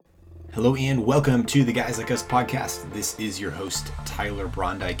Hello and welcome to the Guys Like Us podcast. This is your host, Tyler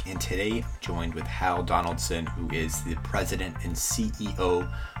Brondike, and today I'm joined with Hal Donaldson, who is the president and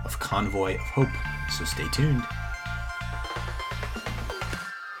CEO of Convoy of Hope. So stay tuned.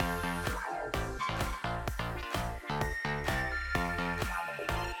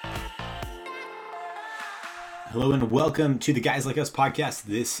 Hello and welcome to the Guys Like Us podcast.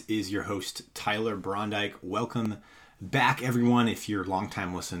 This is your host, Tyler Brondike. Welcome back, everyone. If you're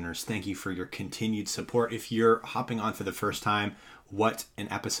longtime listeners, thank you for your continued support. If you're hopping on for the first time, what an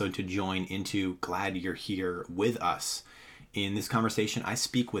episode to join into. Glad you're here with us. In this conversation, I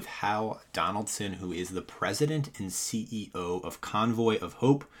speak with Hal Donaldson, who is the president and CEO of Convoy of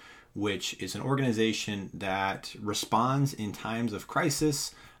Hope, which is an organization that responds in times of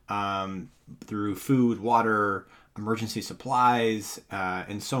crisis through food, water, emergency supplies,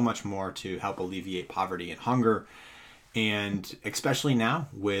 and so much more to help alleviate poverty and hunger. And especially now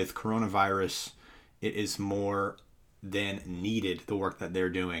with coronavirus, it is more than needed, the work that they're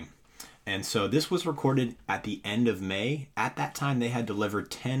doing. And so this was recorded at the end of May. At that time, they had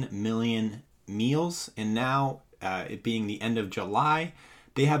delivered 10 million meals. And now, it being the end of July,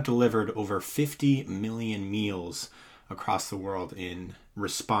 they have delivered over 50 million meals across the world in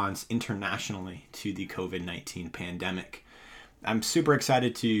response internationally to the COVID-19 pandemic. I'm super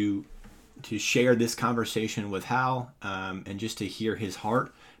excited to share this conversation with Hal and just to hear his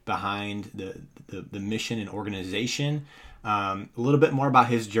heart behind the mission and organization, a little bit more about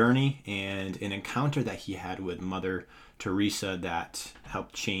his journey and an encounter that he had with Mother Teresa that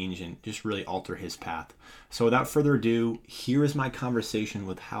helped change and just really alter his path. So without further ado, here is my conversation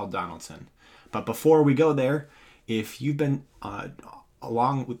with Hal Donaldson. But before we go there, if you've been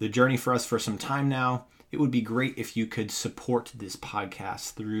along with the journey for us for some time now, it would be great if you could support this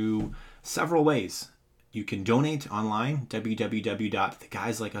podcast through several ways. You can donate online,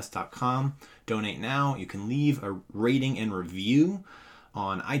 www.theguyslikeus.com. Donate now. You can leave a rating and review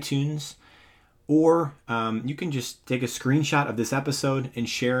on iTunes, or you can just take a screenshot of this episode and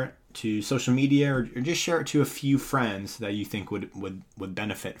share it to social media, or just share it to a few friends that you think would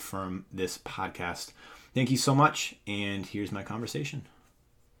benefit from this podcast. Thank you so much, and here's my conversation.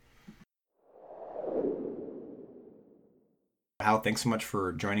 Hal, thanks so much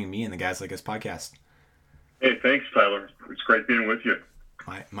for joining me in the Guys Like Us podcast. Hey, thanks, Tyler. It's great being with you.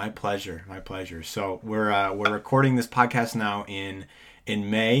 My pleasure. My pleasure. So we're recording this podcast now in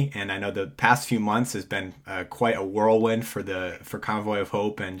May, and I know the past few months has been quite a whirlwind for Convoy of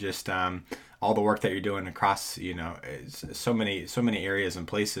Hope, and just all the work that you're doing across so many areas and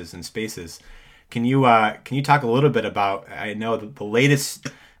places and spaces. Can you talk a little bit about? I know the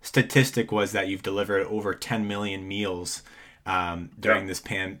latest statistic was that you've delivered over 10 million meals during this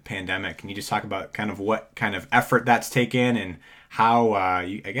pandemic. Can you just talk about kind of what kind of effort that's taken and how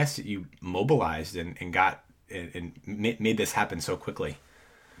you mobilized and got and made this happen so quickly?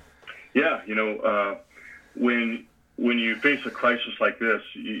 Yeah, when you face a crisis like this,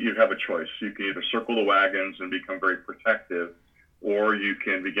 you have a choice. You can either circle the wagons and become very protective, or you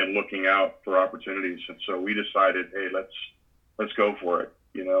can begin looking out for opportunities. And so we decided, hey, let's go for it.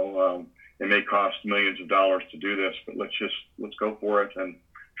 It may cost millions of dollars to do this, but let's go for it and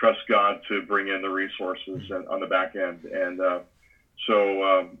trust God to bring in the resources and on the back end. And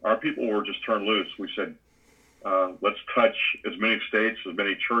so our people were just turned loose. We said, let's touch as many states, as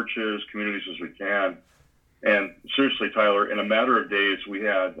many churches, communities as we can. And seriously, Tyler, in a matter of days, we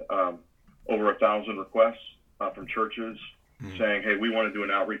had over 1,000 requests from churches saying, hey, we want to do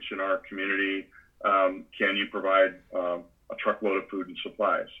an outreach in our community. Can you provide a truckload of food and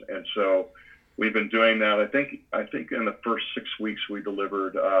supplies? And so we've been doing that. I think in the first 6 weeks we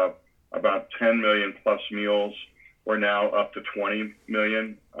delivered about 10 million plus meals. We're now up to 20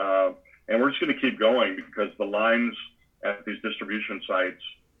 million. And we're just going to keep going because the lines at these distribution sites,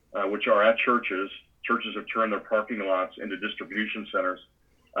 which are at churches have turned their parking lots into distribution centers.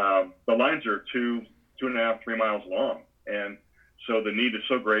 The lines are 2.5, 3 miles long. And so the need is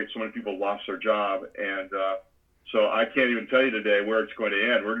so great. So many people lost their job. And so I can't even tell you today where it's going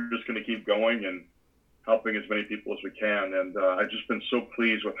to end. We're just going to keep going and helping as many people as we can. And I've just been so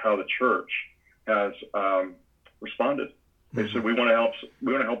pleased with how the church has responded. They said, we want to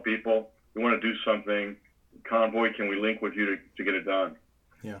help people. We want to do something. Convoy, can we link with you to get it done?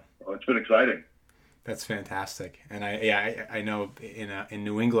 Yeah. Well, it's been exciting. That's fantastic. And I know in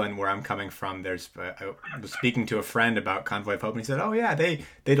New England, where I'm coming from, I was speaking to a friend about Convoy of Hope, and he said, "Oh yeah, they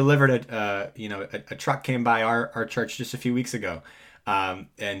delivered a truck came by our church just a few weeks ago,"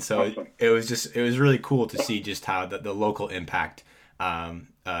 and so awesome. it was really cool to see just how the local impact to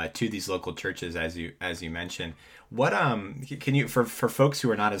these local churches, as you mentioned. What can you, for folks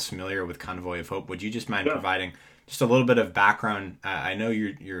who are not as familiar with Convoy of Hope, would you just mind Yeah. providing just a little bit of background? I know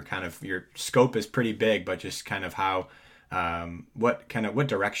you're kind of, your scope is pretty big, but just kind of how what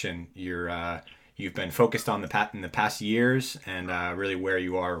direction you've been focused on in the past years, and really where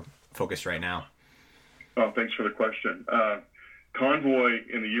you are focused right now. Oh, thanks for the question. Convoy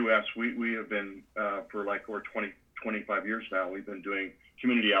in the U.S., we have been, for like over 25 years now, we've been doing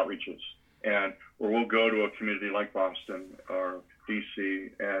community outreaches. And where we'll go to a community like Boston or D.C.,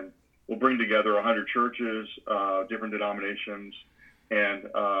 and we'll bring together 100 churches, different denominations, and,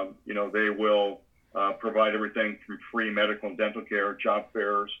 they will provide everything from free medical and dental care, job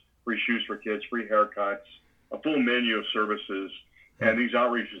fairs, free shoes for kids, free haircuts, a full menu of services. And these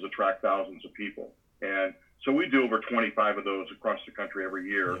outreaches attract thousands of people. And so we do over 25 of those across the country every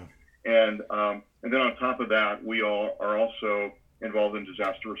year. Yeah. And then on top of that, we all are also involved in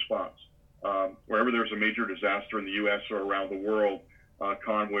disaster response. Wherever there's a major disaster in the U.S. or around the world,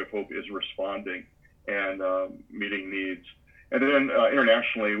 Convoy of Hope is responding and meeting needs. And then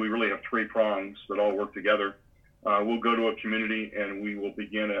internationally, we really have three prongs that all work together. We'll go to a community and we will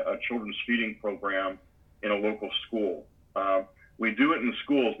begin a children's feeding program in a local school. We do it in the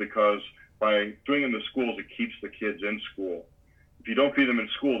schools because by doing it in the schools, it keeps the kids in school. If you don't feed them in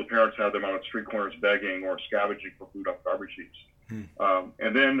school, the parents have them out at street corners begging or scavenging for food off garbage heaps.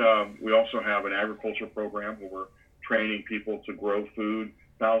 And then we also have an agriculture program where we're training people to grow food.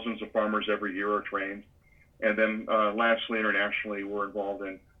 Thousands of farmers every year are trained. And then lastly, internationally, we're involved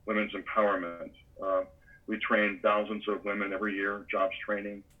in women's empowerment. We train thousands of women every year, jobs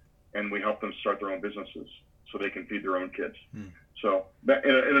training, and we help them start their own businesses so they can feed their own kids. So that,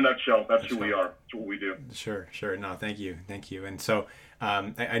 in a nutshell, that's who we are. That's what we do. Sure. No, thank you. And so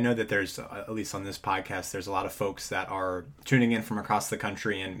I know that there's, at least on this podcast, there's a lot of folks that are tuning in from across the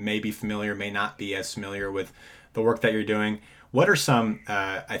country and may be familiar, may not be as familiar with the work that you're doing. What are some,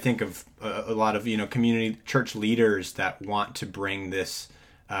 I think of a lot of, community church leaders that want to bring this,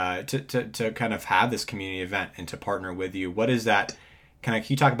 to kind of have this community event and to partner with you? What is that? Can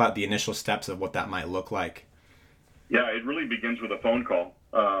you talk about the initial steps of what that might look like? Yeah, it really begins with a phone call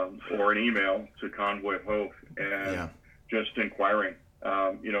or an email to Convoy of Hope and just inquiring.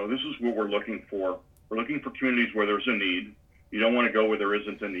 This is what we're looking for. We're looking for communities where there's a need. You don't want to go where there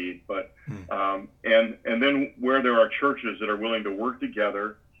isn't a need, but and then where there are churches that are willing to work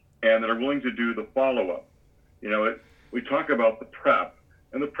together and that are willing to do the follow-up. We talk about the prep,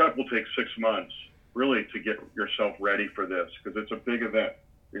 and the prep will take 6 months really to get yourself ready for this because it's a big event.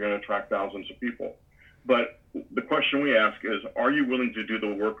 You're going to attract thousands of people. But the question we ask is, are you willing to do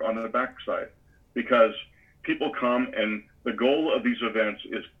the work on the backside? Because people come, and the goal of these events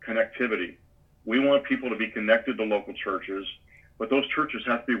is connectivity. We want people to be connected to local churches, but those churches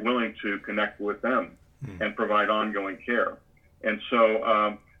have to be willing to connect with them and provide ongoing care. And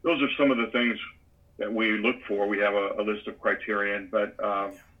so those are some of the things that we look for. We have a list of criterion, but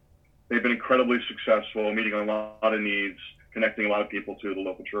they've been incredibly successful, meeting a lot of needs, connecting a lot of people to the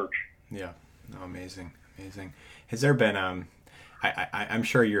local church. Yeah. Oh, amazing. Has there been, I'm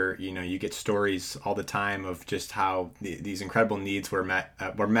sure you get stories all the time of just how these incredible needs were met,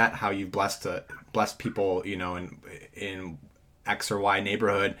 how you've blessed people, in X or Y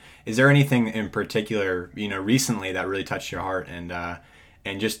neighborhood. Is there anything in particular, recently that really touched your heart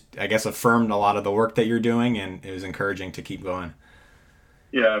and just, I guess, affirmed a lot of the work that you're doing, and it was encouraging to keep going?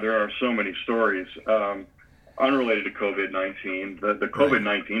 Yeah, there are so many stories. Unrelated to COVID-19, the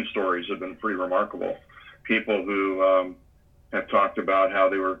COVID-19 stories have been pretty remarkable. People who have talked about how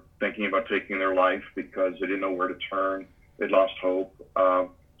they were thinking about taking their life because they didn't know where to turn. They'd lost hope.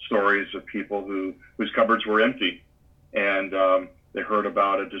 Stories of people whose cupboards were empty, and they heard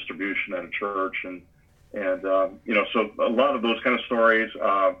about a distribution at a church, and so a lot of those kind of stories.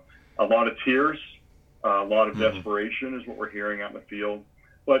 A lot of tears, a lot of desperation is what we're hearing out in the field.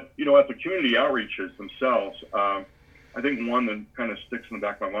 But, at the community outreaches themselves, I think one that kind of sticks in the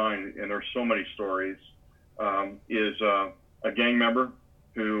back of my mind, and there's so many stories, is a gang member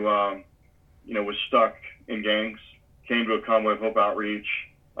who, was stuck in gangs, came to a Convoy of Hope outreach,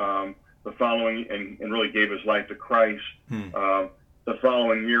 the following, and really gave his life to Christ. The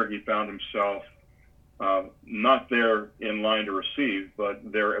following year, he found himself not there in line to receive, but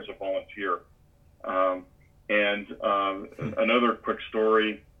there as a volunteer. Another quick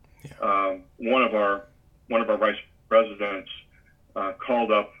story, one of our vice presidents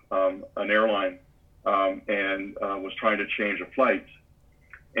called up an airline and was trying to change a flight.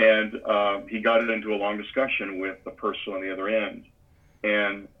 And he got into a long discussion with the person on the other end.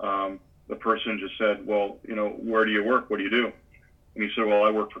 And the person just said, well, where do you work? What do you do? And he said, well,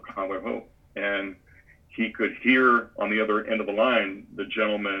 I work for Convoy of Hope. And he could hear on the other end of the line the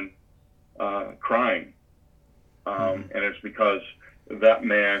gentleman crying. And it's because that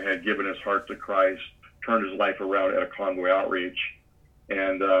man had given his heart to Christ, turned his life around at a convoy outreach.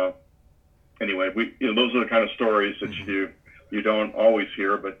 And anyway, those are the kind of stories that you don't always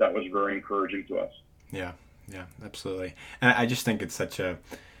hear, but that was very encouraging to us. Yeah, absolutely. And I just think it's such a,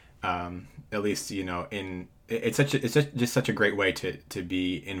 at least, it's such a great way to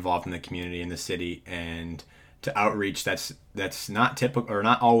be involved in the community, in the city, and to outreach that's not typical or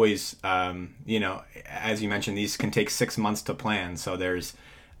not always, as you mentioned, these can take 6 months to plan. So there's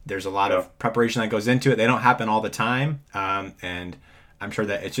a lot of preparation that goes into it. They don't happen all the time. And I'm sure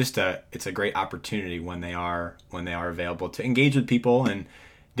that it's a great opportunity when they are available to engage with people in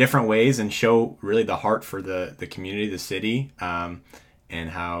different ways and show really the heart for the community, the city, and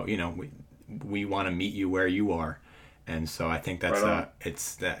how, we want to meet you where you are. And so I think that's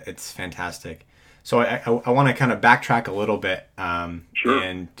it's fantastic. So I want to kind of backtrack a little bit and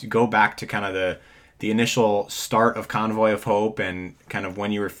to go back to kind of the initial start of Convoy of Hope and kind of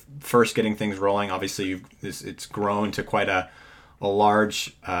when you were first getting things rolling. Obviously, it's grown to quite a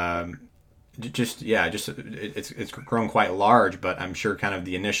large, it's grown quite large. But I'm sure kind of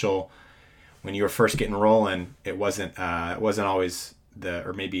the initial, when you were first getting rolling, it wasn't always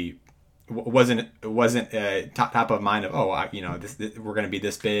wasn't top of mind of, this we're going to be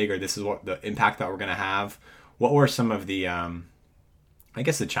this big, or this is what the impact that we're going to have. What were some of the I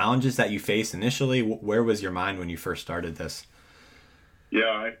guess the challenges that you faced initially? Where was your mind when you first started this?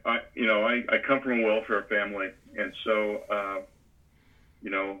 Yeah, I come from a welfare family, and so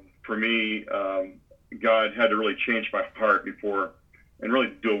for me, God had to really change my heart and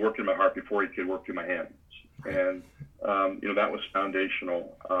really do a work in my heart before He could work through my hands, and that was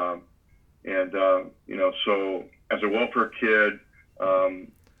foundational. So as a welfare kid,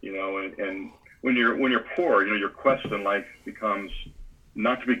 and when you're poor, your quest in life becomes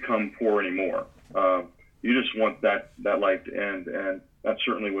not to become poor anymore. You just want that life to end, and that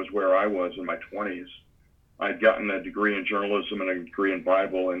certainly was where I was in my 20s. I'd gotten a degree in journalism and a degree in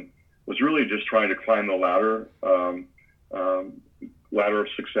Bible, and was really just trying to climb the ladder of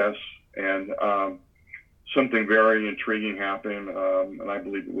success. And something very intriguing happened, and I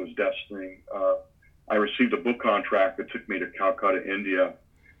believe it was destiny. I received a book contract that took me to Calcutta, India.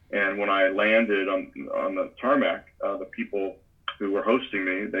 And when I landed on the tarmac, the people who were hosting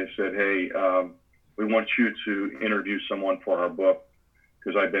me, they said, "Hey, we want you to interview someone for our book,"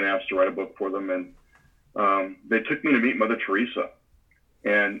 because I'd been asked to write a book for them. And they took me to meet Mother Teresa.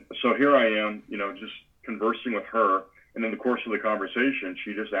 And so here I am, just conversing with her. And in the course of the conversation,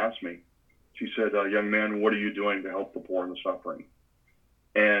 she just asked me, she said, "Young man, what are you doing to help the poor and the suffering?"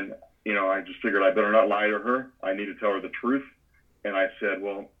 And, I just figured I better not lie to her. I need to tell her the truth. And I said,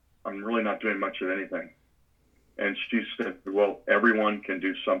 "Well, I'm really not doing much of anything." And she said, "Well, everyone can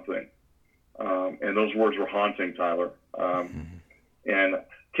do something." And those words were haunting, Tyler. And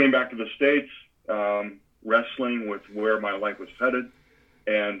came back to the States, wrestling with where my life was headed.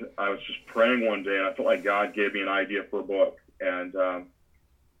 And I was just praying one day, and I felt like God gave me an idea for a book. And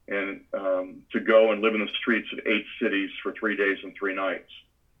to go and live in the streets of 8 cities for 3 days and 3 nights.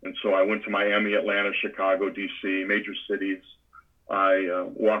 And so I went to Miami, Atlanta, Chicago, D.C., major cities. I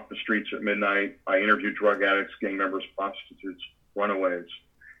walked the streets at midnight. I interviewed drug addicts, gang members, prostitutes, runaways.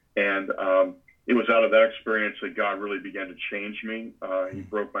 And it was out of that experience that God really began to change me. He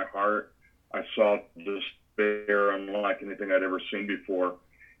broke my heart. I saw despair unlike anything I'd ever seen before.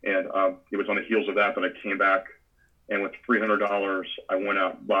 And it was on the heels of that I came back. And with $300, I went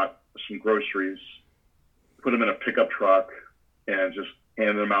out, bought some groceries, put them in a pickup truck, and just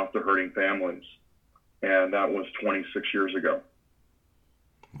handed them out to hurting families. And that was 26 years ago.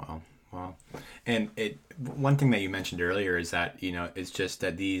 Wow. And one thing that you mentioned earlier is that, it's just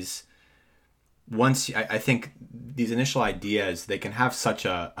that I think these initial ideas, they can have such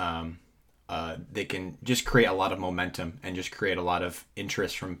they can just create a lot of momentum and just create a lot of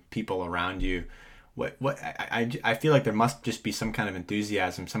interest from people around you. I feel like there must just be some kind of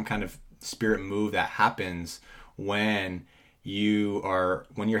enthusiasm, some kind of spirit move that happens when you're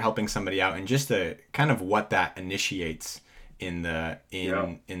helping somebody out, and just the kind of what that initiates in the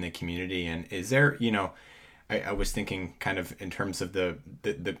community. And is there, I was thinking kind of in terms of the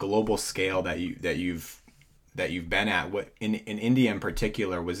global scale that you've been at. What in India in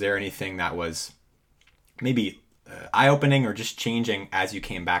particular, was there anything that was maybe eye-opening or just changing as you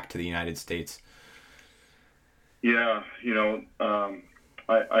came back to the United States? Yeah,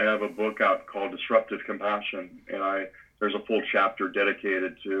 I have a book out called Disruptive Compassion, and there's a full chapter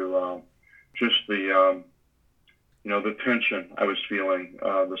dedicated to just the tension I was feeling,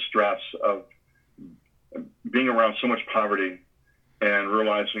 the stress of being around so much poverty and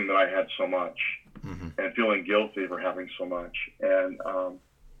realizing that I had so much and feeling guilty for having so much. And,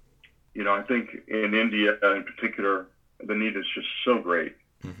 I think in India in particular, the need is just so great.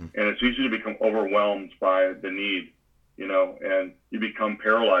 And it's easy to become overwhelmed by the need, and you become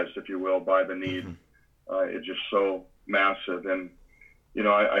paralyzed, if you will, by the need. It's just so massive. And,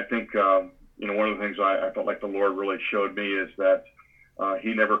 I think, one of the things I felt like the Lord really showed me is that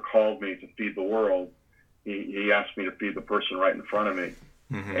he never called me to feed the world. He asked me to feed the person right in front of me.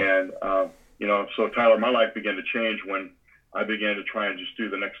 And, so Tyler, my life began to change when I began to try and just do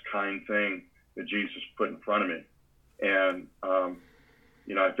the next kind thing that Jesus put in front of me. And,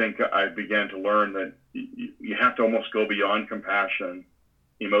 I think I began to learn that you have to almost go beyond compassion,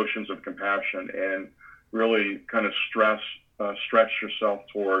 emotions of compassion, and really kind of stretch yourself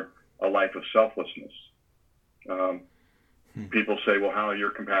toward a life of selflessness. People say, well, how are you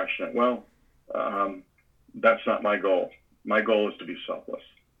compassionate? Well, that's not my goal. My goal is to be selfless.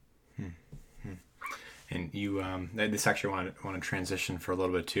 And you, this actually want to transition for a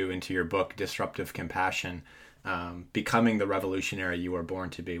little bit too into your book, Disruptive Compassion, Becoming the Revolutionary You Were Born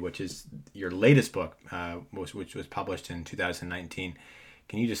to Be, which is your latest book, which was published in 2019.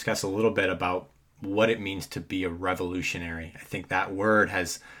 Can you discuss a little bit about what it means to be a revolutionary? I think that word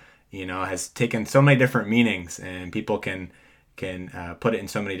has taken so many different meanings, and people can put it in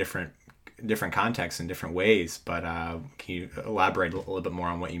so many different contexts and different ways. But can you elaborate a little bit more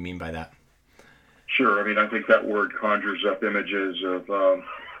on what you mean by that? Sure. I mean, I think that word conjures up images of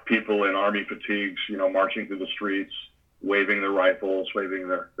people in army fatigues, marching through the streets, waving their rifles, waving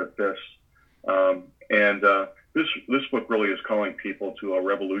their fists. This book really is calling people to a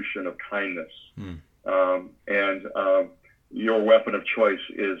revolution of kindness. Your weapon of choice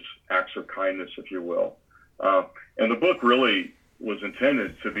is acts of kindness, if you will. And the book really was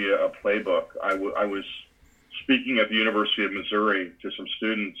intended to be a playbook. I was speaking at the University of Missouri to some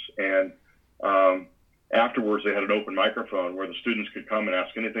students, and afterwards they had an open microphone where the students could come and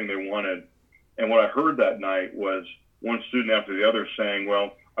ask anything they wanted. And what I heard that night was one student after the other saying,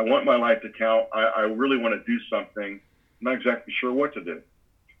 well, I want my life to count. I really want to do something. I'm not exactly sure what to do.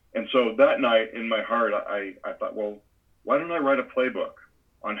 And so that night in my heart, I thought, well, why don't I write a playbook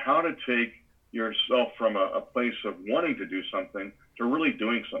on how to take yourself from a place of wanting to do something to really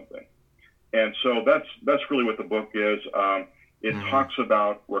doing something? And so that's really what the book is. It talks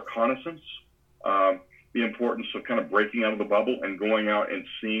about reconnaissance, the importance of kind of breaking out of the bubble and going out and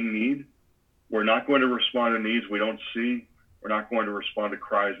seeing need. We're not going to respond to needs we don't see. We're not going to respond to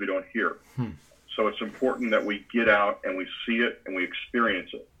cries we don't hear. So it's important that we get out and we see it and we experience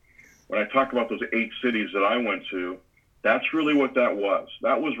it. When I talk about those 8 cities that I went to, that's really what that was.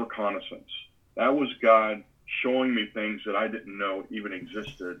 That was reconnaissance. That was God showing me things that I didn't know even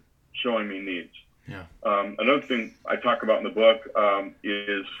existed, showing me needs. Yeah. Another thing I talk about in the book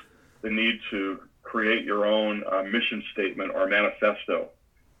is the need to create your own mission statement or manifesto.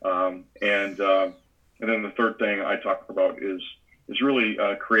 And then the third thing I talk about is really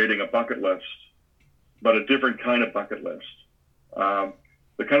creating a bucket list, but a different kind of bucket list.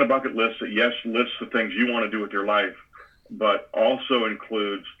 The kind of bucket list that, yes, lists the things you want to do with your life, but also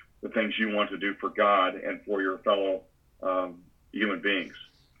includes the things you want to do for God and for your fellow human beings.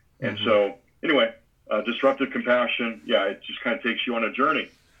 And so, anyway, disruptive compassion, it just kind of takes you on a journey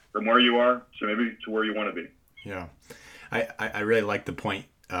from where you are to maybe to where you want to be. Yeah. I really like the point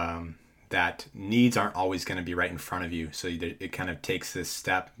that needs aren't always going to be right in front of you. So it kind of takes this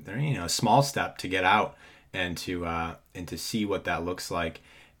step, a small step to get out and to see what that looks like.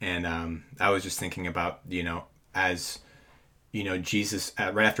 And I was just thinking about, as Jesus,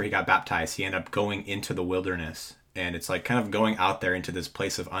 right after he got baptized, he ended up going into the wilderness. And it's like kind of going out there into this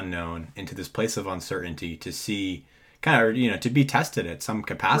place of unknown, into this place of uncertainty to see kind of, to be tested at some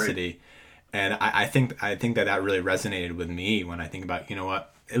capacity. Right. And I think that really resonated with me when I think about,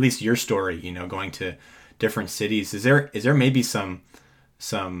 at least your story, going to different cities. Is there maybe some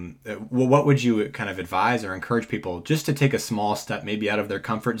what would you kind of advise or encourage people just to take a small step, maybe out of their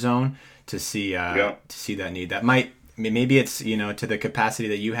comfort zone to see that need that maybe it's, to the capacity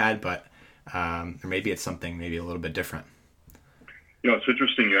that you had, but or maybe it's something maybe a little bit different. It's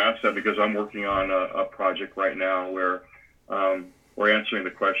interesting you asked that because I'm working on a project right now where we're answering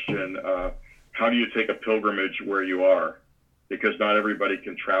the question, how do you take a pilgrimage where you are? Because not everybody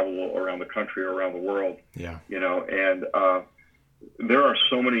can travel around the country or around the world. Yeah. And there are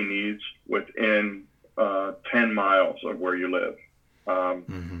so many needs within 10 miles of where you live.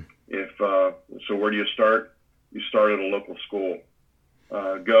 So where do you start? You start at a local school.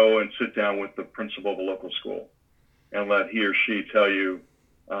 Go and sit down with the principal of the local school and let he or she tell you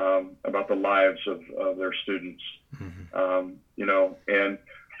about the lives of their students. Mm-hmm.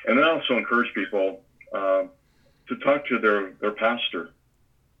 And then also encourage people to talk to their pastor.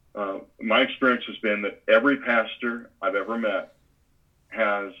 My experience has been that every pastor I've ever met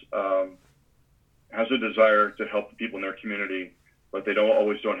has a desire to help the people in their community, but they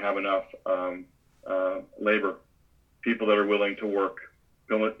always don't have enough labor, people that are willing to work,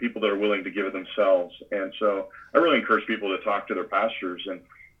 people that are willing to give it themselves. And so I really encourage people to talk to their pastors and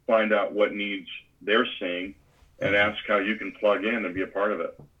find out what needs they're seeing and ask how you can plug in and be a part of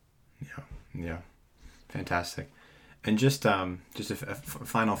it. Yeah. Fantastic. And just a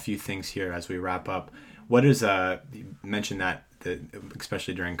final few things here as we wrap up. What is you mentioned that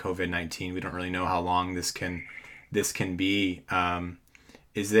especially during COVID-19, we don't really know how long this can be.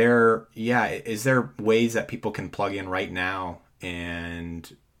 Is there ways that people can plug in right now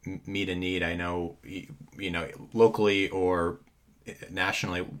and meet a need? I know, locally or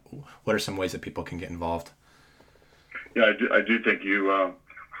nationally, what are some ways that people can get involved? Yeah, I do think you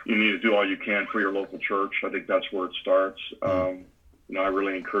need to do all you can for your local church. I think that's where it starts. I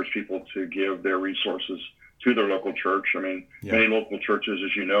really encourage people to give their resources to their local church. I mean, many local churches,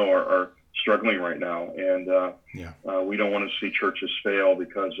 as you know, are struggling right now, and we don't want to see churches fail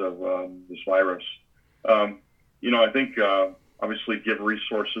because of this virus. I think obviously give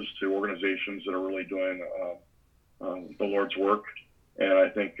resources to organizations that are really doing the Lord's work, and I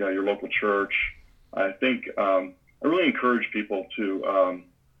think your local church. I think I really encourage people to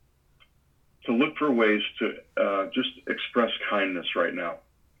look for ways to just express kindness right now.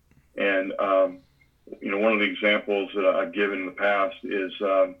 And, one of the examples that I've given in the past is,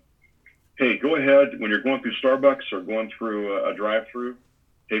 hey, go ahead when you're going through Starbucks or going through a drive-through,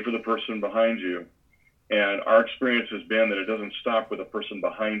 pay for the person behind you. And our experience has been that it doesn't stop with the person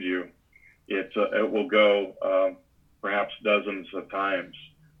behind you. It will go perhaps dozens of times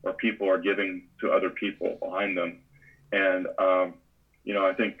where people are giving to other people behind them. And,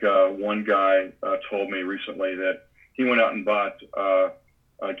 I think one guy told me recently that he went out and bought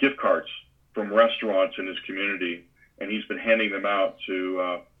gift cards from restaurants in his community, and he's been handing them out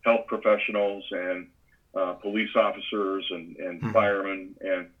to health professionals and police officers and firemen,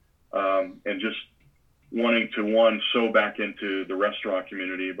 and just wanting to sow back into the restaurant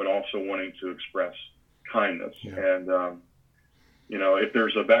community, but also wanting to express kindness. And if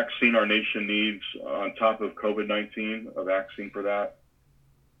there's a vaccine our nation needs on top of COVID-19, a vaccine for that,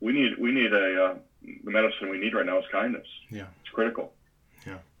 we need the medicine we need right now is kindness. Yeah, it's critical.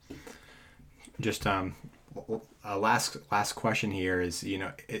 Yeah. Just a last question here is,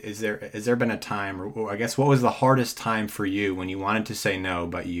 has there been a time, or I guess what was the hardest time for you when you wanted to say no,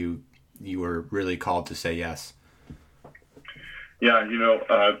 but you were really called to say yes? Yeah,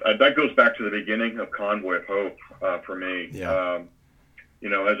 that goes back to the beginning of Convoy of Hope for me. Yeah.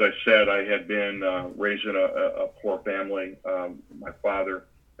 As I said, I had been raised in a poor family. My father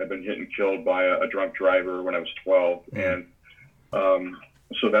had been hit and killed by a drunk driver when I was 12. And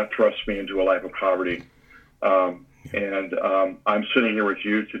so that thrust me into a life of poverty. And I'm sitting here with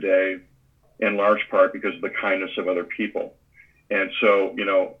you today in large part because of the kindness of other people. And so,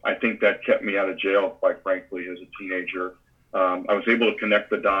 I think that kept me out of jail, quite frankly, as a teenager. I was able to connect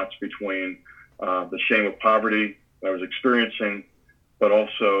the dots between the shame of poverty that I was experiencing, but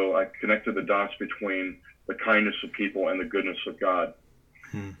also I connected the dots between the kindness of people and the goodness of God.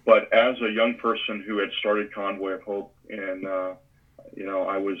 But as a young person who had started Convoy of Hope, and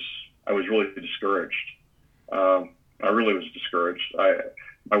I was really discouraged. I really was discouraged.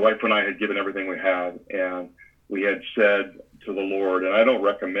 My wife and I had given everything we had, and we had said to the Lord, and I don't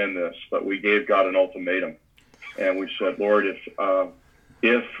recommend this, but we gave God an ultimatum, and we said, Lord,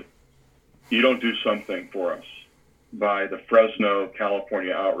 if you don't do something for us by the Fresno,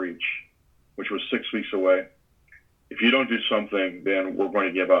 California outreach, which was 6 weeks away, if you don't do something, then we're going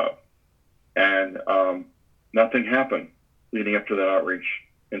to give up. And nothing happened leading up to that outreach.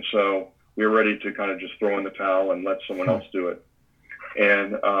 And so we were ready to kind of just throw in the towel and let someone else do it.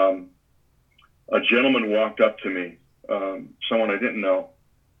 And a gentleman walked up to me, someone I didn't know,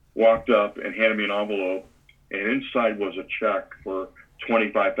 walked up and handed me an envelope, and inside was a check for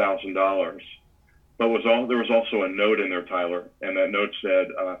 $25,000. But there was also a note in there, Tyler, and that note said,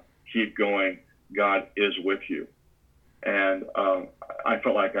 keep going, God is with you. And I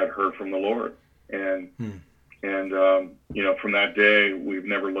felt like I'd heard from the Lord. And from that day, we've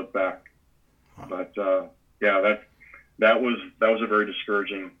never looked back. Wow. But that was a very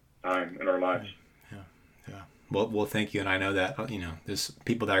discouraging time in our lives. Yeah. Well, thank you. And I know that there's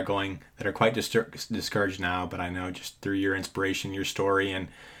people that are quite discouraged now. But I know just through your inspiration, your story, and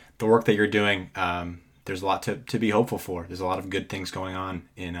the work that you're doing, there's a lot to be hopeful for. There's a lot of good things going on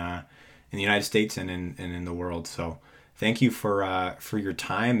in the United States and in the world. So thank you for your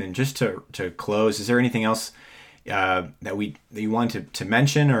time. And just to close, is there anything else that you want to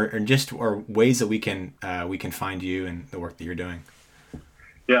mention, or ways that we can find you and the work that you're doing?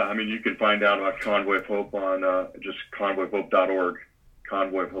 Yeah, I mean, you can find out about Convoy of Hope on just convoyofhope.org,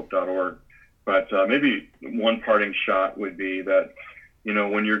 convoyofhope.org. But maybe one parting shot would be that,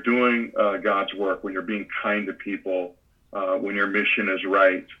 when you're doing God's work, when you're being kind to people, when your mission is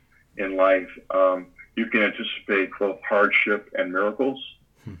right in life, you can anticipate both hardship and miracles,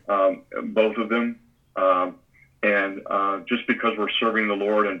 both of them. And just because we're serving the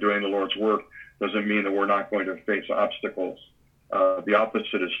Lord and doing the Lord's work doesn't mean that we're not going to face obstacles. The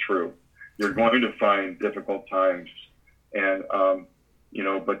opposite is true. You're going to find difficult times, and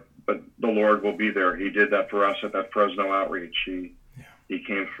but the Lord will be there. He did that for us at that Fresno outreach. He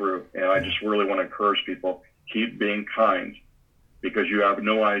came through, and I just really want to encourage people: keep being kind, because you have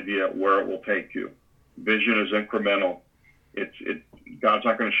no idea where it will take you. Vision is incremental. God's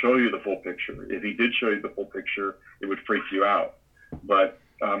not going to show you the full picture. If He did show you the full picture, it would freak you out. But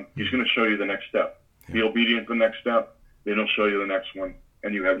He's going to show you the next step. Be obedient to the next step. Then He'll show you the next one,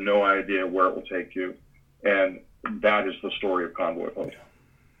 and you have no idea where it will take you. And that is the story of Convoy of Hope.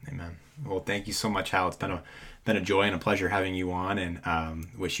 Amen. Well, thank you so much, Hal. It's been a joy and a pleasure having you on, and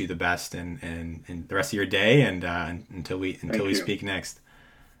wish you the best and the rest of your day, and until we speak next.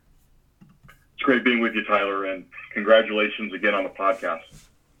 It's great being with you, Tyler, and congratulations again on the podcast.